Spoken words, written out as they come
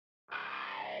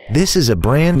This is a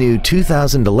brand new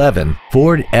 2011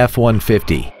 Ford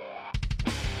F-150.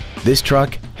 This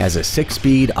truck has a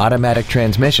 6-speed automatic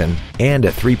transmission and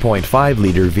a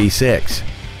 3.5-liter V6.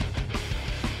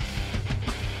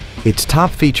 Its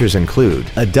top features include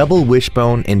a double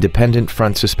wishbone independent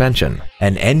front suspension,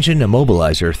 an engine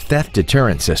immobilizer theft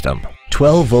deterrent system,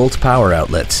 12-volt power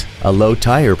outlets, a low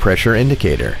tire pressure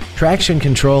indicator, traction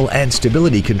control and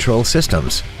stability control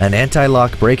systems, an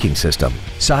anti-lock braking system,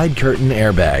 side curtain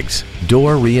airbags,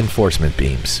 door reinforcement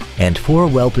beams, and 4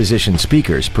 well-positioned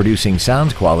speakers producing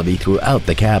sound quality throughout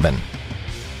the cabin.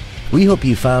 We hope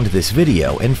you found this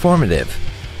video informative.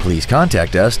 Please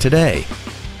contact us today.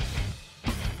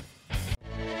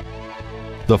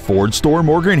 The Ford store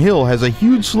Morgan Hill has a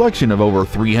huge selection of over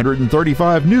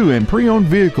 335 new and pre-owned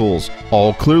vehicles,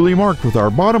 all clearly marked with our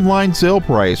bottom line sale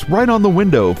price right on the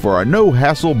window for a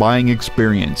no-hassle buying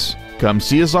experience. Come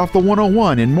see us off the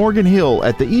 101 in Morgan Hill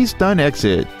at the East Dunn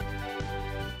exit.